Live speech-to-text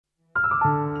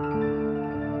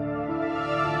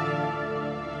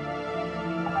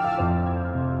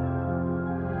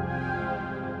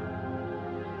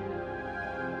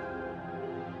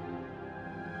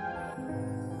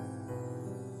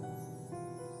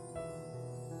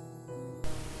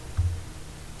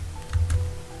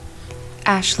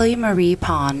Ashley Marie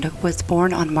Pond was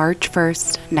born on March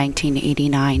 1st,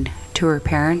 1989, to her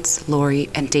parents, Lori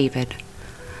and David.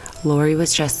 Lori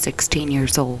was just 16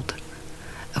 years old.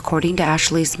 According to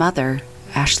Ashley's mother,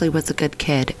 Ashley was a good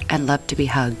kid and loved to be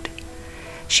hugged.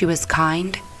 She was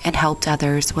kind and helped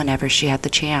others whenever she had the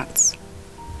chance.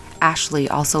 Ashley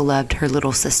also loved her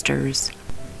little sisters.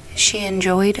 She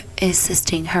enjoyed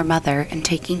assisting her mother and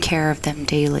taking care of them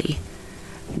daily.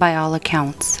 By all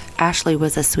accounts, Ashley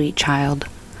was a sweet child.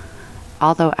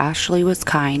 Although Ashley was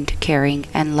kind, caring,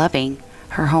 and loving,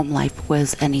 her home life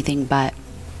was anything but.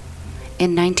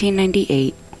 In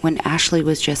 1998, when Ashley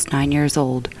was just 9 years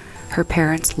old, her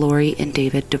parents, Lori and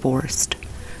David, divorced.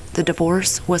 The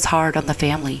divorce was hard on the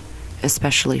family,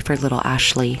 especially for little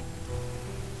Ashley.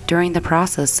 During the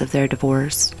process of their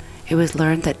divorce, it was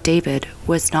learned that David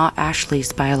was not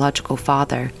Ashley's biological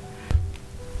father.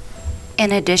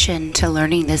 In addition to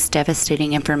learning this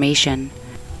devastating information,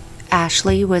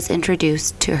 Ashley was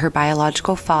introduced to her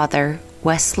biological father,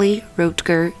 Wesley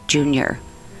Rotger Jr.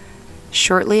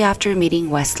 Shortly after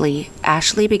meeting Wesley,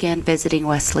 Ashley began visiting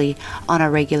Wesley on a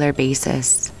regular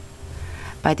basis.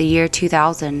 By the year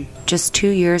 2000, just 2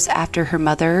 years after her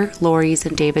mother, Lori's,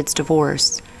 and David's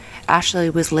divorce, Ashley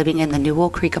was living in the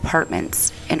Newell Creek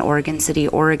Apartments in Oregon City,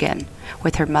 Oregon,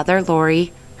 with her mother,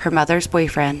 Lori, her mother's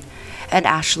boyfriend, and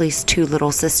Ashley's 2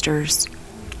 little sisters.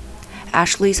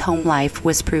 Ashley's home life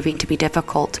was proving to be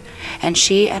difficult, and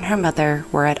she and her mother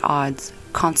were at odds,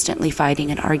 constantly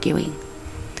fighting and arguing.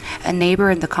 A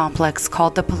neighbor in the complex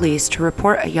called the police to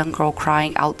report a young girl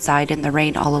crying outside in the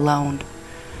rain all alone.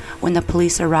 When the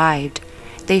police arrived,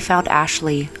 they found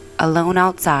Ashley alone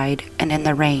outside and in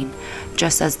the rain,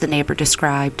 just as the neighbor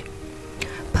described.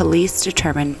 Police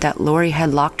determined that Lori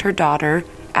had locked her daughter,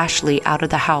 Ashley, out of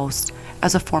the house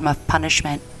as a form of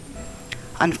punishment.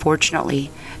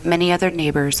 Unfortunately, many other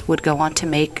neighbors would go on to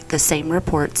make the same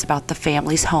reports about the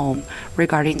family's home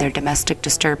regarding their domestic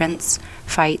disturbance,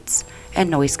 fights, and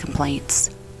noise complaints.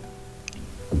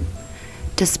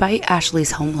 Despite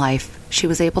Ashley's home life, she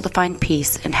was able to find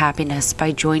peace and happiness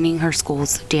by joining her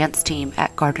school's dance team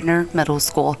at Gardner Middle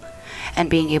School and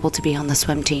being able to be on the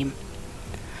swim team.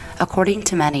 According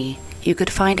to many, you could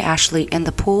find Ashley in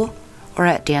the pool or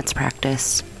at dance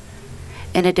practice.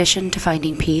 In addition to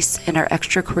finding peace in her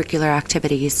extracurricular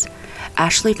activities,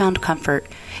 Ashley found comfort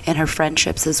in her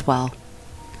friendships as well.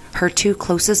 Her 2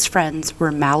 closest friends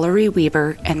were Mallory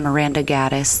Weaver and Miranda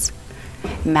Gaddis.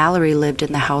 Mallory lived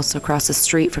in the house across the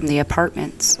street from the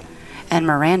apartments, and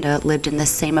Miranda lived in the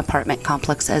same apartment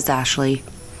complex as Ashley.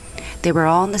 They were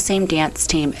all on the same dance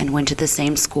team and went to the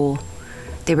same school.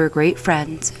 They were great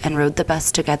friends and rode the bus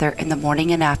together in the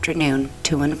morning and afternoon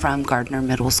to and from Gardner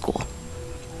Middle School.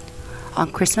 On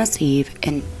Christmas Eve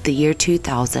in the year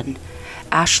 2000,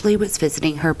 Ashley was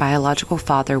visiting her biological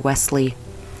father, Wesley.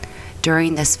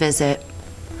 During this visit,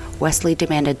 Wesley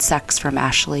demanded sex from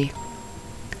Ashley.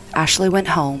 Ashley went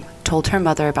home, told her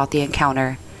mother about the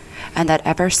encounter, and that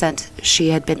ever since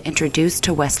she had been introduced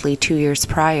to Wesley 2 years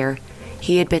prior,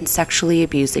 he had been sexually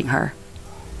abusing her.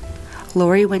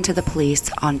 Lori went to the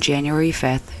police on January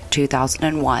 5th,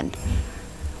 2001.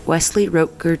 Wesley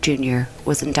Rotger Jr.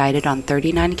 was indicted on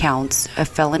 39 counts of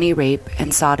felony rape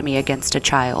and sodomy against a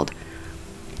child.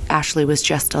 Ashley was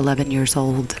just 11 years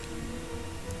old.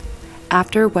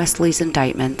 After Wesley's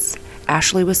indictments,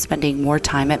 Ashley was spending more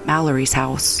time at Mallory's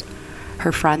house,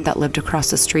 her friend that lived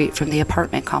across the street from the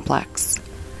apartment complex.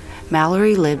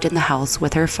 Mallory lived in the house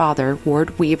with her father,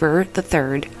 Ward Weaver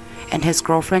III, and his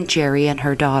girlfriend Jerry and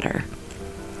her daughter.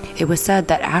 It was said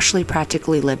that Ashley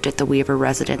practically lived at the Weaver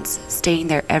residence, staying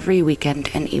there every weekend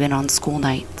and even on school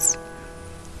nights.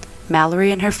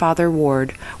 Mallory and her father,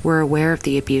 Ward, were aware of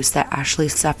the abuse that Ashley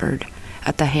suffered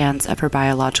at the hands of her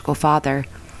biological father,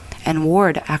 and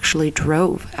Ward actually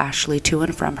drove Ashley to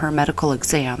and from her medical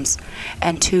exams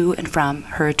and to and from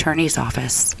her attorney's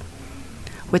office.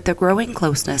 With the growing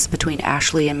closeness between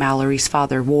Ashley and Mallory's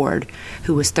father, Ward,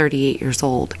 who was 38 years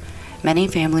old, many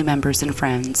family members and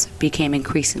friends became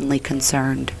increasingly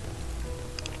concerned.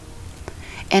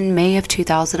 In May of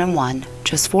 2001,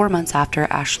 just 4 months after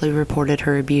Ashley reported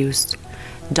her abuse,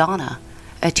 Donna,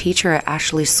 a teacher at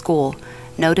Ashley's school,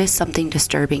 noticed something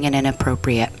disturbing and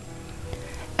inappropriate.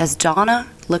 As Donna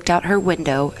looked out her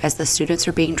window as the students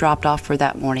were being dropped off for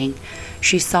that morning,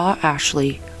 she saw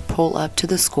Ashley pull up to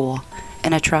the school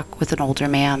in a truck with an older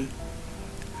man.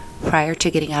 Prior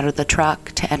to getting out of the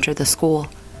truck to enter the school,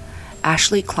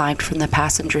 Ashley climbed from the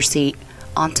passenger seat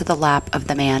onto the lap of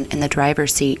the man in the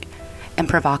driver's seat and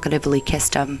provocatively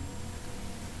kissed him.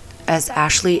 As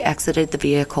Ashley exited the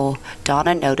vehicle,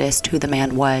 Donna noticed who the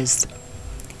man was.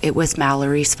 It was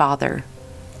Mallory's father,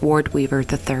 Ward Weaver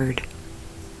III.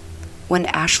 When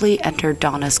Ashley entered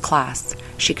Donna's class,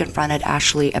 she confronted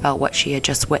Ashley about what she had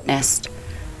just witnessed.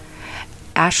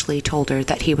 Ashley told her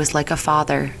that he was like a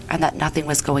father and that nothing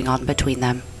was going on between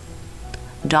them.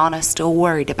 Donna, still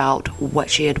worried about what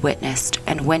she had witnessed,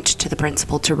 and went to the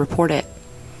principal to report it.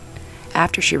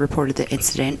 After she reported the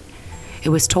incident, it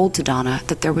was told to Donna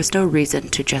that there was no reason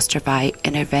to justify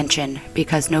intervention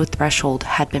because no threshold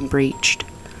had been breached.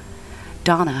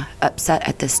 Donna, upset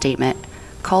at this statement,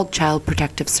 called Child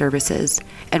Protective Services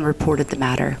and reported the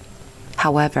matter.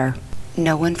 However,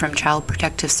 no one from Child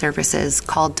Protective Services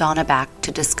called Donna back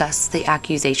to discuss the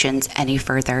accusations any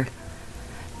further.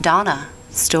 Donna,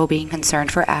 still being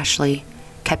concerned for Ashley,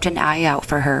 kept an eye out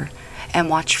for her and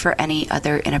watched for any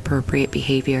other inappropriate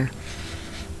behavior.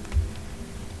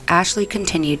 Ashley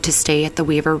continued to stay at the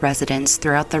Weaver residence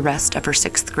throughout the rest of her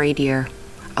 6th grade year,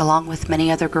 along with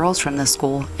many other girls from the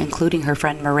school, including her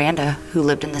friend Miranda, who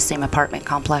lived in the same apartment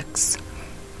complex.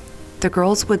 The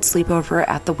girls would sleep over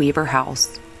at the Weaver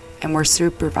house and were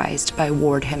supervised by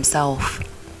Ward himself.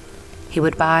 He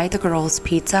would buy the girls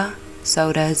pizza,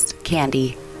 sodas,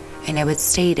 candy, and it was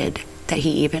stated that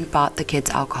he even bought the kids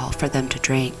alcohol for them to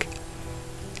drink.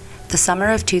 The summer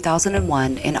of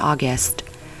 2001, in August,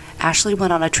 Ashley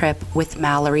went on a trip with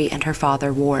Mallory and her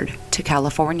father, Ward, to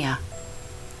California.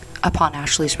 Upon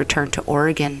Ashley's return to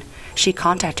Oregon, she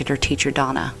contacted her teacher,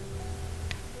 Donna.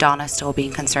 Donna, still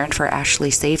being concerned for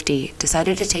Ashley's safety,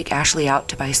 decided to take Ashley out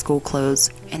to buy school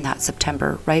clothes in that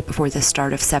September, right before the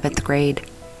start of 7th grade.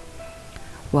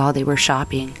 While they were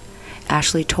shopping,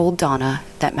 Ashley told Donna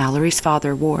that Mallory's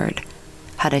father, Ward,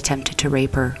 had attempted to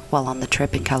rape her while on the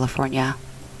trip in California.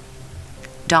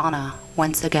 Donna,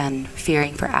 once again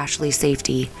fearing for Ashley's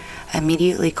safety,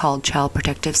 immediately called Child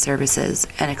Protective Services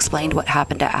and explained what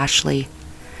happened to Ashley,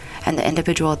 and the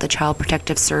individual at the Child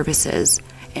Protective Services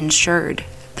ensured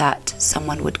that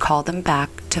someone would call them back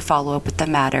to follow up with the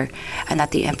matter and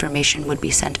that the information would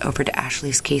be sent over to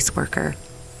Ashley's caseworker.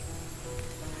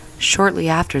 Shortly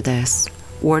after this,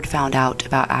 Ward found out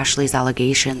about Ashley's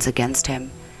allegations against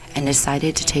him and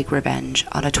decided to take revenge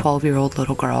on a 12-year-old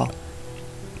little girl.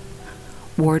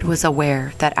 Ward was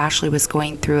aware that Ashley was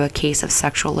going through a case of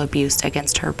sexual abuse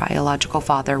against her biological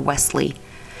father, Wesley,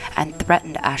 and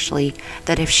threatened Ashley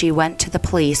that if she went to the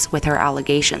police with her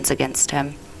allegations against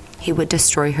him, he would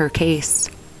destroy her case.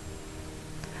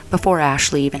 Before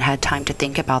Ashley even had time to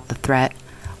think about the threat,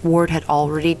 Ward had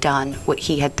already done what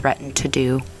he had threatened to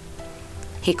do.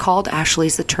 He called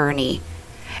Ashley's attorney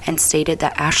and stated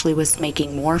that Ashley was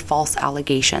making more false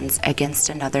allegations against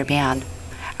another man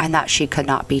and that she could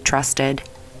not be trusted.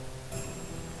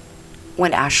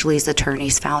 When Ashley's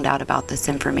attorneys found out about this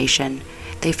information,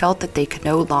 they felt that they could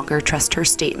no longer trust her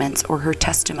statements or her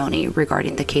testimony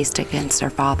regarding the case against her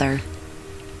father.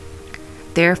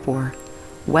 Therefore,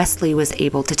 Wesley was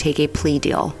able to take a plea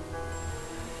deal.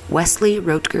 Wesley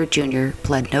Rotger Jr.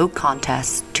 pled no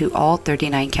contest to all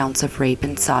 39 counts of rape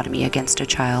and sodomy against a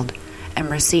child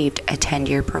and received a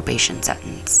 10-year probation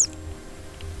sentence.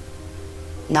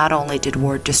 Not only did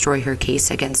Ward destroy her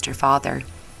case against her father,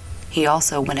 he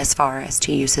also went as far as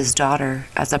to use his daughter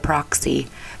as a proxy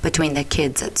between the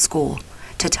kids at school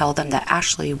to tell them that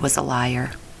Ashley was a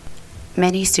liar.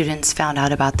 Many students found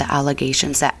out about the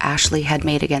allegations that Ashley had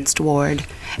made against Ward,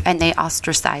 and they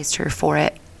ostracized her for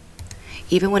it.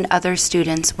 Even when other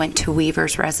students went to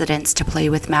Weaver's residence to play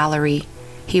with Mallory,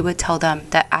 he would tell them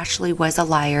that Ashley was a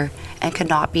liar and could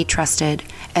not be trusted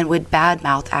and would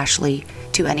badmouth Ashley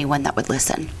to anyone that would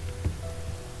listen.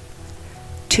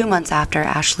 2 months after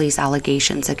Ashley's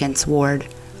allegations against Ward,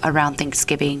 around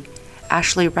Thanksgiving,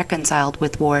 Ashley reconciled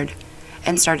with Ward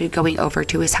and started going over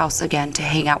to his house again to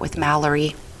hang out with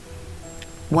Mallory.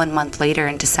 1 month later,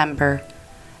 in December,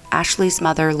 Ashley's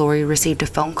mother, Lori, received a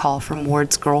phone call from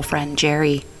Ward's girlfriend,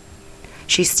 Jerry.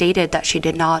 She stated that she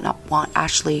did not want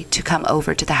Ashley to come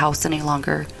over to the house any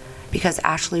longer because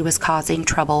Ashley was causing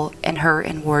trouble in her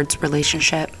and Ward's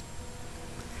relationship.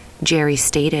 Jerry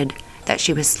stated that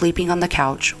she was sleeping on the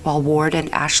couch while Ward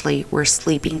and Ashley were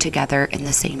sleeping together in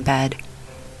the same bed.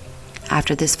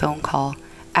 After this phone call,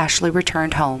 Ashley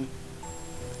returned home.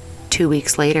 2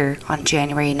 weeks later, on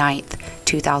January 9th,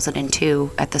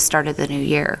 2002, at the start of the new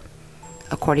year,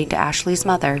 according to Ashley's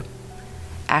mother,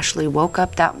 Ashley woke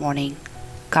up that morning,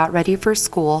 got ready for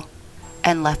school,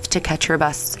 and left to catch her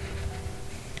bus.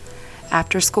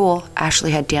 After school,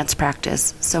 Ashley had dance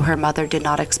practice, so her mother did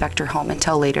not expect her home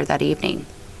until later that evening.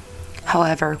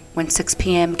 However, when 6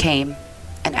 p.m. came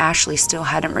and Ashley still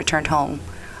hadn't returned home,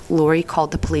 Lori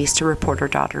called the police to report her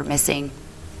daughter missing.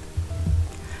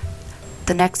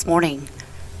 The next morning,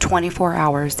 24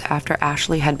 hours after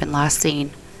Ashley had been last seen,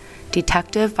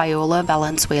 Detective Viola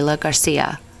Valenzuela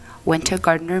Garcia went to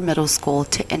Gardner Middle School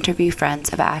to interview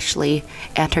friends of Ashley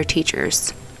and her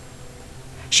teachers.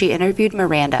 She interviewed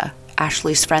Miranda,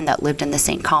 Ashley's friend that lived in the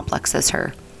same complex as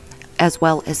her, as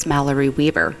well as Mallory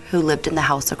Weaver, who lived in the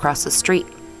house across the street.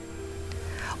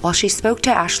 While she spoke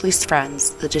to Ashley's friends,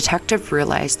 the detective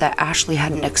realized that Ashley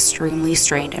had an extremely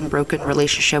strained and broken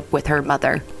relationship with her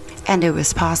mother, and it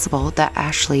was possible that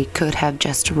Ashley could have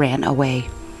just ran away.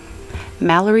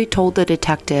 Mallory told the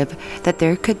detective that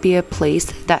there could be a place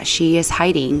that she is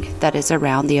hiding that is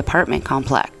around the apartment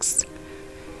complex.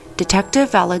 Detective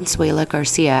Valenzuela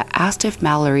Garcia asked if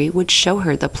Mallory would show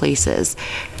her the places,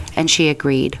 and she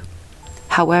agreed.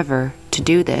 However, to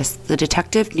do this, the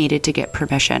detective needed to get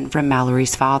permission from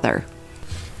Mallory's father.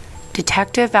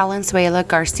 Detective Valenzuela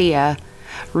Garcia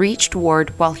reached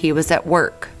Ward while he was at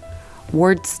work.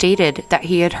 Ward stated that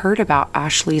he had heard about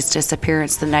Ashley's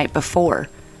disappearance the night before,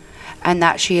 and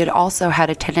that she had also had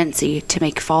a tendency to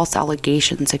make false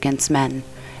allegations against men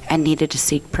and needed to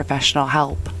seek professional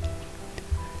help.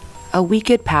 A week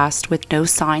had passed with no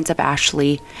signs of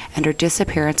Ashley, and her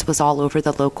disappearance was all over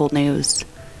the local news.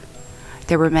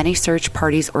 There were many search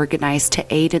parties organized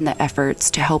to aid in the efforts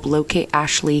to help locate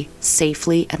Ashley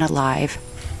safely and alive.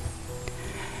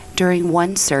 During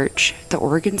one search, the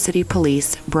Oregon City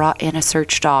Police brought in a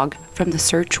search dog from the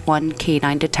Search 1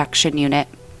 Canine Detection Unit.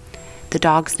 The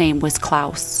dog's name was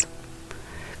Klaus.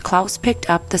 Klaus picked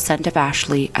up the scent of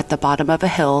Ashley at the bottom of a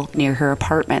hill near her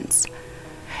apartments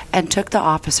and took the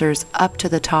officers up to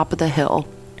the top of the hill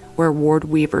where Ward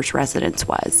Weaver's residence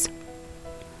was.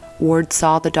 Ward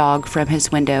saw the dog from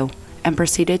his window and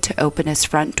proceeded to open his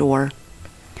front door,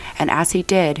 and as he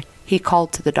did, he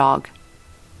called to the dog,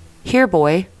 "Here,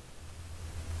 boy."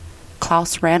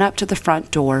 Klaus ran up to the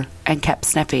front door and kept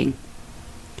sniffing.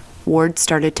 Ward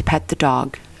started to pet the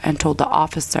dog and told the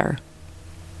officer,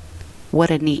 "What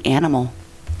a neat animal.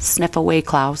 Sniff away,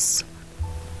 Klaus."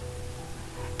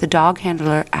 The dog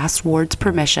handler asked Ward's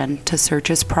permission to search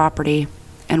his property,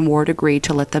 and Ward agreed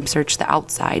to let them search the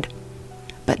outside,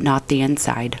 but not the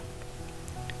inside.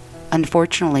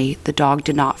 Unfortunately, the dog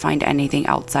did not find anything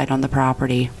outside on the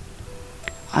property.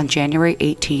 On January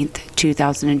 18,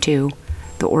 2002,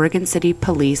 the Oregon City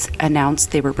Police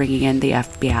announced they were bringing in the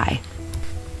FBI.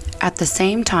 At the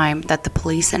same time that the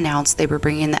police announced they were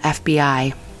bringing in the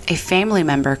FBI, a family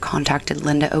member contacted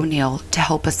Linda O'Neill to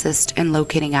help assist in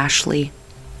locating Ashley.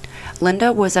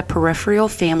 Linda was a peripheral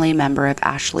family member of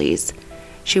Ashley's.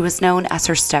 She was known as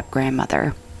her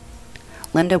step-grandmother.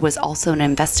 Linda was also an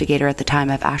investigator at the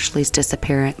time of Ashley's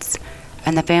disappearance,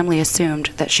 and the family assumed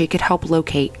that she could help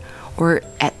locate, or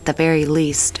at the very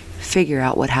least, figure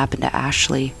out what happened to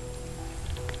Ashley.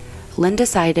 Lynn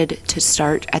decided to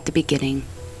start at the beginning.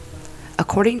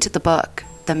 According to the book,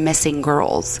 The Missing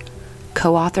Girls,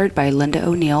 co-authored by Linda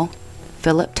O'Neill,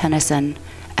 Philip Tennyson,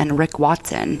 and Rick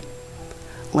Watson,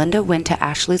 Linda went to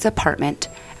Ashley's apartment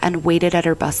and waited at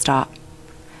her bus stop.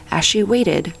 As she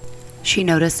waited, she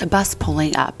noticed a bus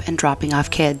pulling up and dropping off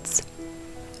kids.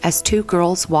 As two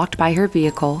girls walked by her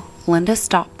vehicle, Linda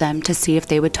stopped them to see if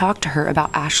they would talk to her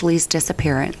about Ashley's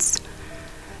disappearance.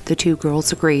 The two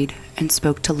girls agreed and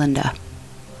spoke to Linda.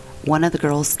 One of the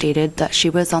girls stated that she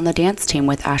was on the dance team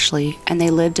with Ashley and they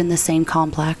lived in the same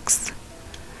complex.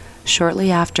 Shortly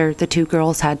after, the two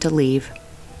girls had to leave.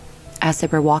 As they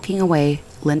were walking away,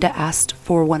 Linda asked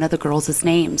for one of the girls'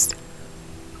 names.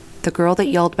 The girl that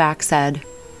yelled back said,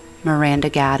 "Miranda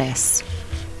Gaddis."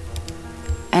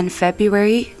 In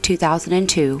February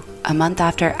 2002, a month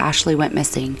after Ashley went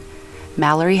missing,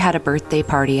 Mallory had a birthday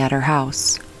party at her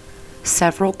house.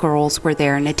 Several girls were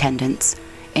there in attendance,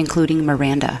 including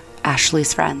Miranda,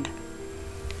 Ashley's friend.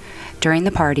 During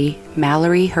the party,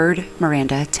 Mallory heard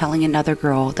Miranda telling another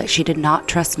girl that she did not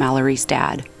trust Mallory's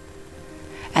dad,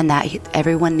 and that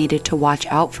everyone needed to watch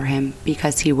out for him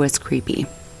because he was creepy.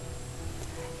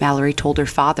 Mallory told her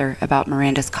father about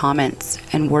Miranda's comments,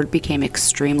 and Ward became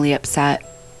extremely upset.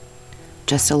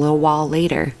 Just a little while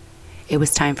later, it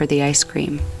was time for the ice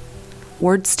cream.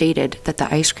 Ward stated that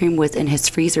the ice cream was in his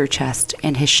freezer chest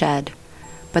in his shed,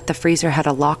 but the freezer had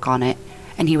a lock on it,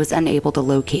 and he was unable to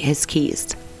locate his keys.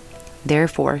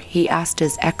 Therefore, he asked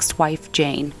his ex-wife,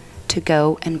 Jane, to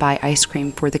go and buy ice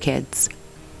cream for the kids.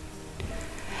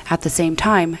 At the same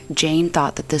time, Jane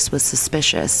thought that this was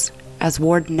suspicious, as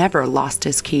Ward never lost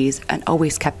his keys and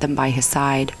always kept them by his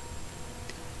side.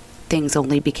 Things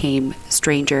only became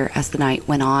stranger as the night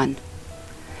went on.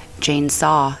 Jane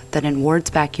saw that in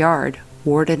Ward's backyard,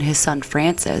 Ward and his son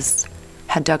Francis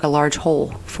had dug a large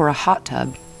hole for a hot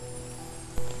tub.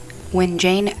 When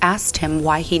Jane asked him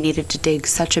why he needed to dig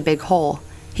such a big hole,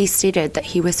 He stated that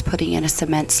he was putting in a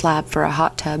cement slab for a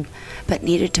hot tub, but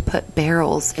needed to put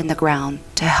barrels in the ground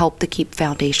to help the keep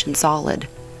foundation solid.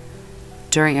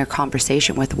 During a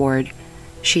conversation with Ward,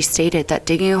 she stated that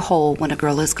digging a hole when a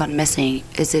girl has gone missing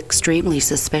is extremely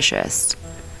suspicious.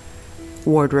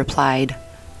 Ward replied,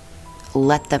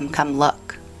 "Let them come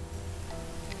look."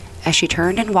 As she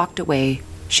turned and walked away,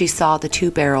 she saw the 2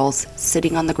 barrels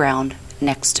sitting on the ground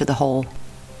next to the hole.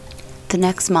 The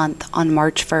next month, on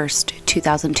March 1st,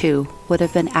 2002, would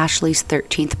have been Ashley's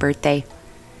 13th birthday.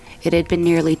 It had been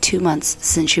nearly 2 months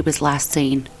since she was last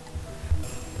seen.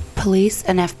 Police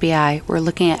and FBI were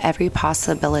looking at every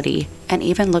possibility and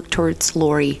even looked towards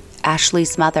Lori,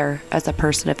 Ashley's mother, as a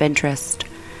person of interest.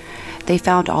 They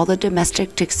found all the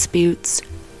domestic disputes,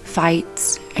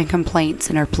 fights, and complaints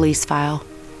in her police file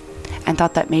and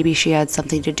thought that maybe she had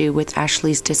something to do with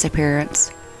Ashley's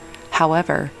disappearance.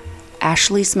 However,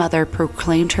 Ashley's mother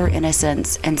proclaimed her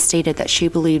innocence and stated that she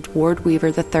believed Ward Weaver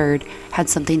III had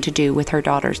something to do with her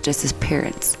daughter's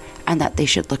disappearance and that they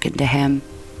should look into him.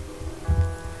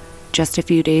 Just a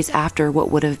few days after what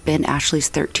would have been Ashley's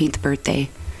 13th birthday,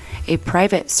 a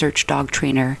private search dog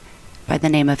trainer by the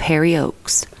name of Harry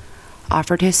Oakes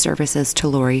offered his services to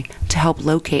Lori to help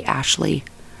locate Ashley.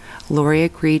 Lori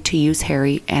agreed to use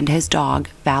Harry and his dog,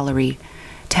 Valerie,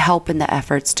 to help in the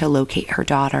efforts to locate her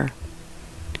daughter.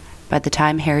 By the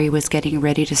time Harry was getting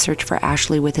ready to search for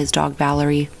Ashley with his dog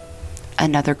Valerie,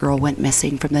 another girl went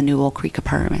missing from the Newell Creek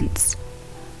apartments.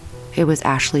 It was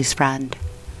Ashley's friend,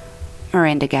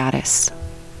 Miranda Gaddis.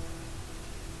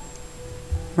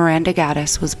 Miranda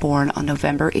Gaddis was born on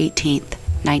November 18,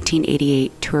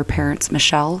 1988, to her parents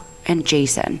Michelle and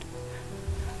Jason.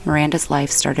 Miranda's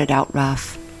life started out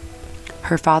rough.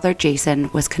 Her father, Jason,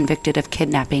 was convicted of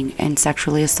kidnapping and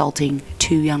sexually assaulting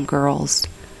 2 young girls.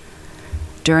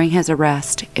 During his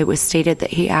arrest, it was stated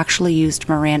that he actually used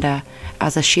Miranda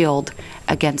as a shield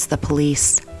against the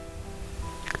police.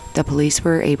 The police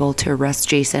were able to arrest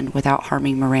Jason without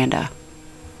harming Miranda.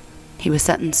 He was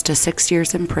sentenced to 6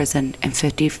 years in prison and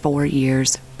 54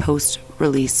 years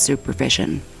post-release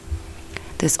supervision.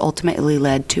 This ultimately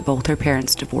led to both her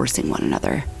parents divorcing one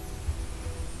another.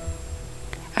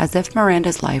 As if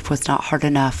Miranda's life was not hard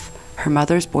enough, her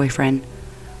mother's boyfriend,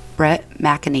 Brett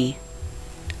McEnany,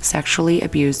 sexually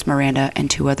abused Miranda and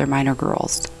 2 other minor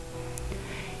girls.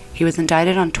 He was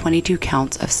indicted on 22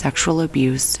 counts of sexual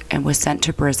abuse and was sent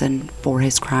to prison for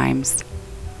his crimes.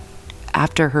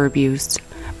 After her abuse,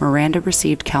 Miranda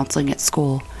received counseling at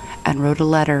school and wrote a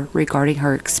letter regarding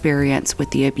her experience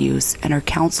with the abuse, and her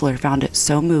counselor found it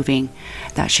so moving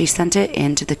that she sent it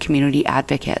in to the Community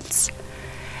Advocates,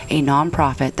 a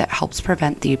nonprofit that helps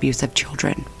prevent the abuse of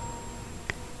children.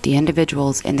 The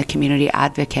individuals in the Community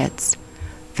Advocates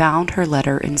found her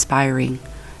letter inspiring,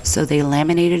 so they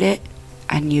laminated it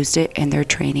and used it in their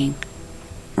training.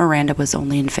 Miranda was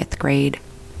only in 5th grade.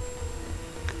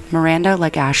 Miranda,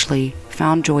 like Ashley,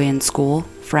 found joy in school,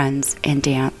 friends, and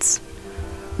dance.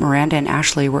 Miranda and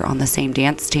Ashley were on the same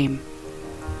dance team.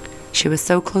 She was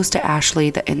so close to Ashley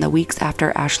that in the weeks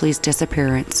after Ashley's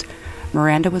disappearance,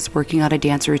 Miranda was working on a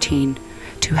dance routine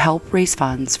to help raise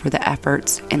funds for the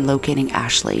efforts in locating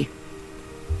Ashley.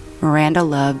 Miranda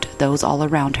loved those all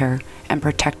around her and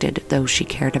protected those she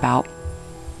cared about.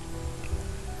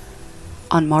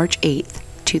 On March 8,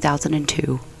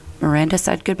 2002, Miranda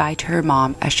said goodbye to her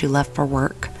mom as she left for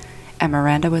work, and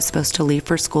Miranda was supposed to leave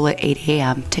for school at 8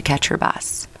 a.m. to catch her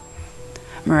bus.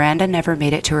 Miranda never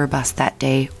made it to her bus that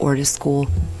day or to school.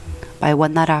 By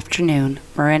 1 that afternoon,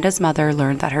 Miranda's mother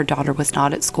learned that her daughter was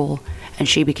not at school, and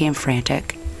she became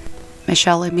frantic.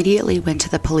 Michelle immediately went to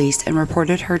the police and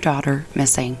reported her daughter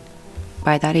missing.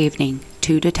 By that evening,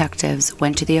 2 detectives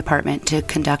went to the apartment to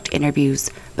conduct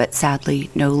interviews, but sadly,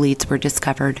 no leads were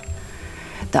discovered.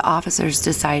 The officers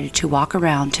decided to walk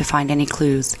around to find any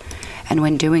clues, and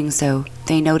when doing so,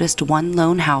 they noticed one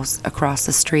lone house across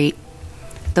the street,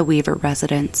 the Weaver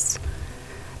residence.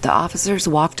 The officers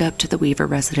walked up to the Weaver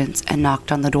residence and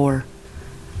knocked on the door.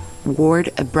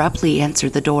 Ward abruptly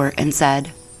answered the door and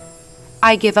said,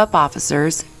 "I give up,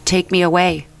 officers. Take me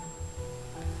away."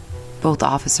 Both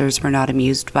officers were not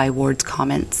amused by Ward's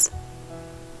comments.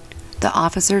 The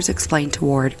officers explained to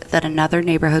Ward that another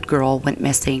neighborhood girl went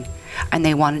missing, and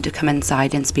they wanted to come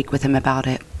inside and speak with him about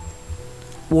it.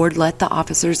 Ward let the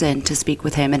officers in to speak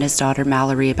with him and his daughter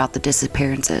Mallory about the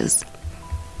disappearances.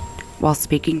 While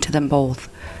speaking to them both,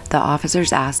 the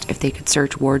officers asked if they could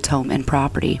search Ward's home and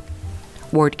property.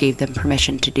 Ward gave them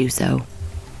permission to do so.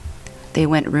 They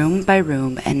went room by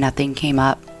room and nothing came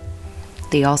up.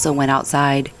 They also went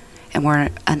outside and were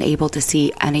unable to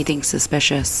see anything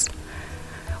suspicious.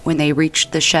 When they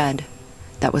reached the shed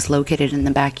that was located in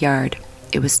the backyard,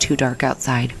 it was too dark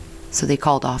outside, so they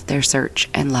called off their search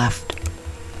and left.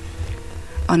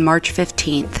 On March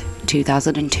 15th,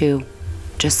 2002,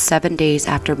 just 7 days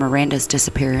after Miranda's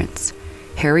disappearance,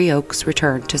 Harry Oakes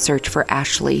returned to search for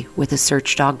Ashley with his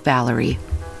search dog Valerie.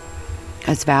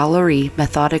 As Valerie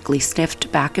methodically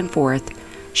sniffed back and forth,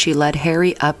 she led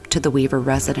Harry up to the Weaver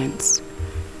residence.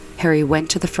 Harry went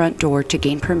to the front door to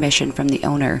gain permission from the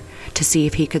owner to see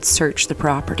if he could search the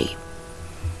property.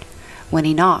 When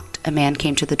he knocked, a man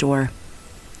came to the door.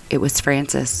 It was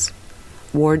Francis,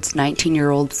 Ward's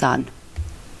 19-year-old son.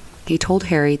 He told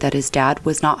Harry that his dad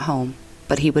was not home,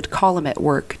 but he would call him at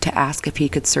work to ask if he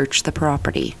could search the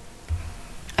property.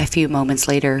 A few moments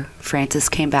later, Francis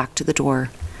came back to the door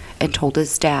and told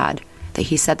his dad that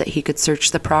he said that he could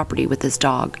search the property with his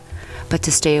dog, but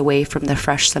to stay away from the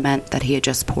fresh cement that he had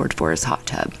just poured for his hot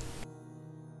tub.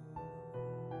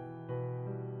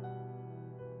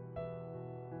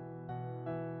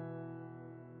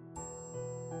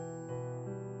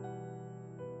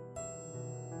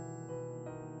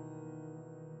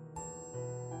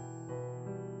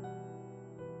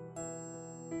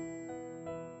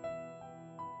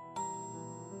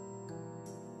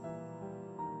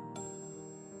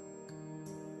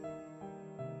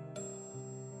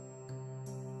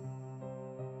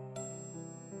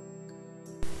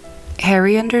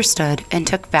 Harry understood and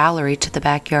took Valerie to the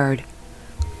backyard.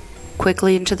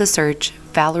 Quickly into the search,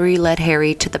 Valerie led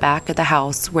Harry to the back of the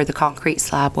house where the concrete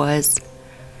slab was.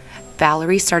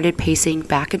 Valerie started pacing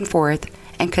back and forth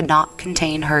and could not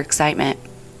contain her excitement.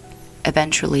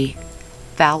 Eventually,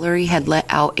 Valerie had let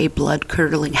out a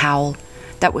blood-curdling howl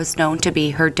that was known to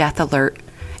be her death alert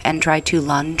and tried to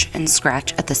lunge and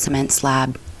scratch at the cement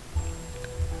slab.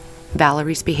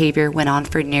 Valerie's behavior went on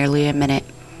for nearly a minute,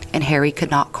 and Harry could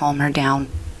not calm her down.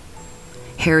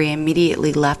 Harry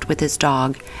immediately left with his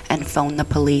dog and phoned the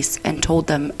police and told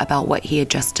them about what he had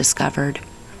just discovered.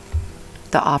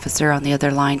 The officer on the other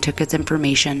line took his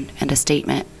information and a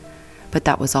statement, but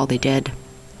that was all they did.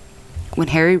 When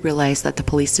Harry realized that the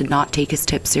police did not take his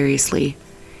tip seriously,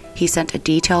 he sent a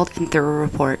detailed and thorough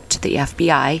report to the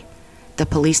FBI, the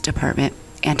police department,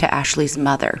 and to Ashley's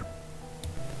mother.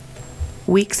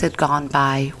 Weeks had gone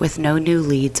by with no new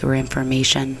leads or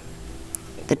information.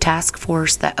 The task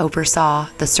force that oversaw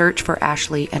the search for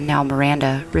Ashley and now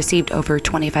Miranda received over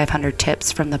 2,500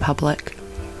 tips from the public.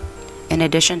 In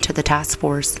addition to the task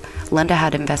force, Linda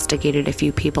had investigated a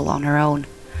few people on her own.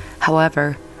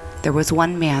 However, there was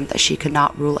one man that she could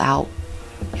not rule out.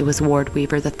 It was Ward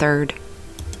Weaver III.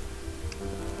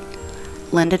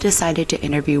 Linda decided to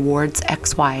interview Ward's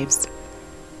ex-wives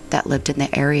that lived in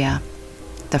the area,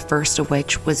 the first of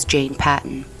which was Jane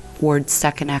Patton, Ward's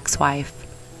second ex-wife.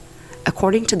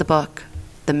 According to the book,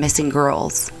 The Missing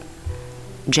Girls,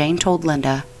 Jane told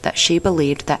Linda that she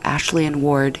believed that Ashley and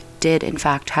Ward did in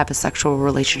fact have a sexual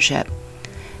relationship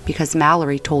because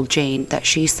Mallory told Jane that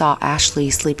she saw Ashley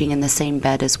sleeping in the same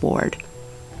bed as Ward.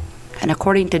 And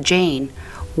according to Jane,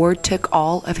 Ward took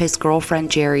all of his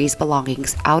girlfriend Jerry's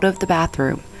belongings out of the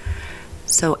bathroom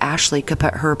so Ashley could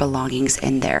put her belongings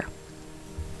in there.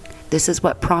 This is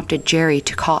what prompted Jerry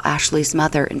to call Ashley's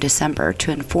mother in December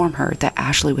to inform her that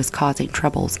Ashley was causing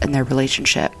troubles in their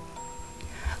relationship.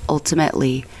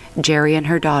 Ultimately, Jerry and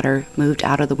her daughter moved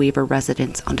out of the Weaver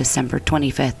residence on December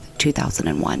 25th,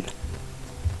 2001.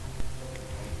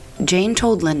 Jane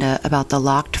told Linda about the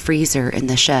locked freezer in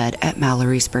the shed at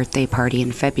Mallory's birthday party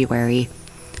in February.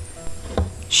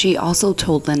 She also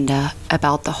told Linda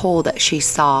about the hole that she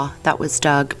saw that was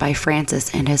dug by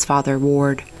Francis and his father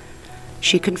Ward.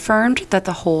 She confirmed that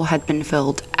the hole had been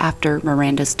filled after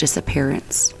Miranda's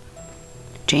disappearance.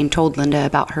 Jane told Linda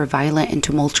about her violent and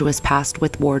tumultuous past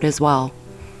with Ward as well.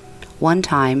 One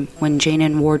time, when Jane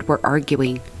and Ward were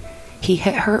arguing, he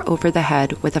hit her over the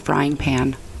head with a frying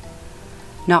pan.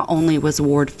 Not only was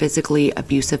Ward physically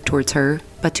abusive towards her,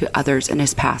 but to others in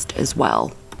his past as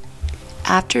well.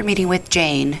 After meeting with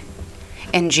Jane,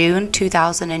 in June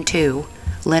 2002,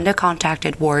 Linda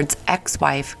contacted Ward's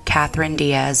ex-wife, Catherine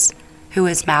Diaz, who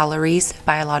is Mallory's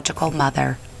biological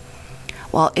mother.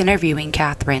 While interviewing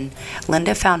Catherine,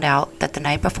 Linda found out that the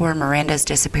night before Miranda's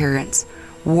disappearance,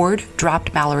 Ward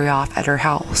dropped Mallory off at her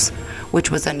house,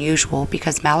 which was unusual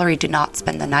because Mallory did not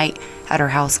spend the night at her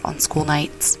house on school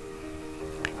nights.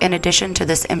 In addition to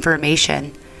this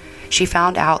information, she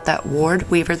found out that Ward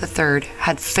Weaver III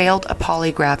had failed a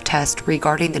polygraph test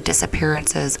regarding the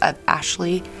disappearances of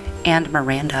Ashley and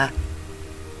Miranda.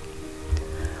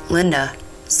 Linda,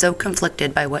 so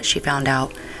conflicted by what she found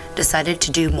out, decided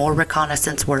to do more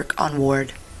reconnaissance work on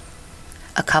Ward.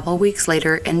 A couple weeks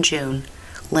later in June,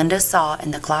 Linda saw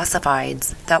in the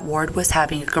classifieds that Ward was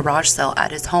having a garage sale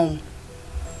at his home.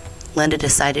 Linda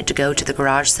decided to go to the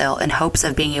garage sale in hopes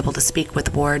of being able to speak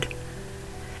with Ward.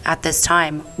 At this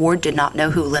time, Ward did not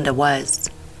know who Linda was.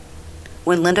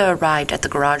 When Linda arrived at the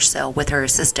garage sale with her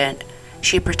assistant,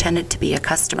 she pretended to be a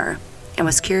customer and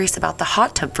was curious about the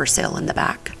hot tub for sale in the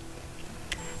back.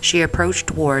 She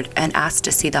approached Ward and asked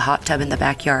to see the hot tub in the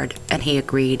backyard, and he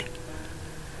agreed.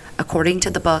 According to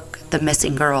the book, The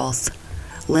Missing Girls,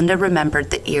 Linda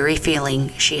remembered the eerie feeling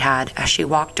she had as she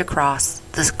walked across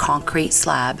the concrete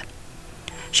slab.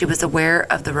 She was aware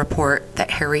of the report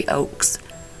that Harry Oakes,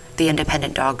 the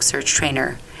independent dog search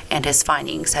trainer, and his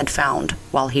findings had found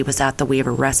while he was at the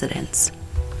Weaver residence.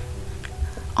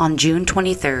 On June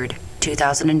 23,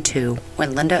 2002,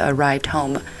 when Linda arrived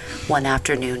home one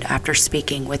afternoon after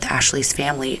speaking with Ashley's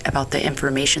family about the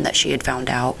information that she had found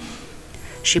out,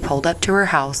 she pulled up to her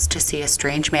house to see a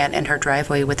strange man in her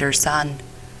driveway with her son.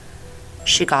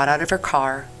 She got out of her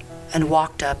car and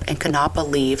walked up and could not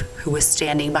believe who was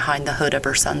standing behind the hood of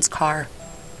her son's car.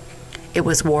 It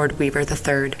was Ward Weaver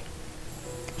III.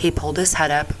 He pulled his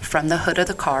head up from the hood of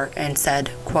the car and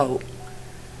said, quote,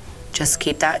 "Just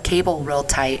keep that cable real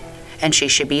tight and she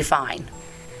should be fine."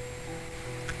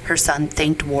 Her son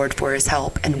thanked Ward for his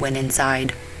help and went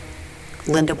inside.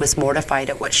 Linda was mortified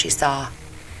at what she saw.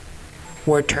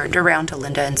 Ward turned around to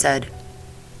Linda and said,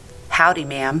 "Howdy,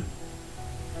 ma'am."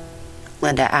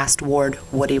 Linda asked Ward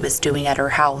what he was doing at her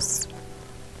house.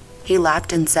 He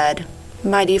laughed and said,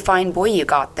 "Mighty fine boy you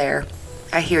got there.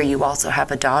 I hear you also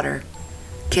have a daughter.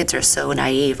 Kids are so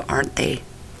naive, aren't they?"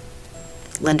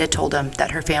 Linda told him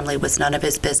that her family was none of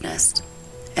his business,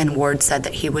 and Ward said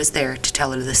that he was there to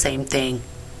tell her the same thing.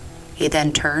 He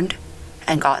then turned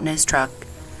and got in his truck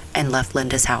and left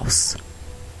Linda's house.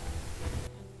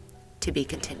 To be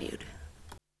continued.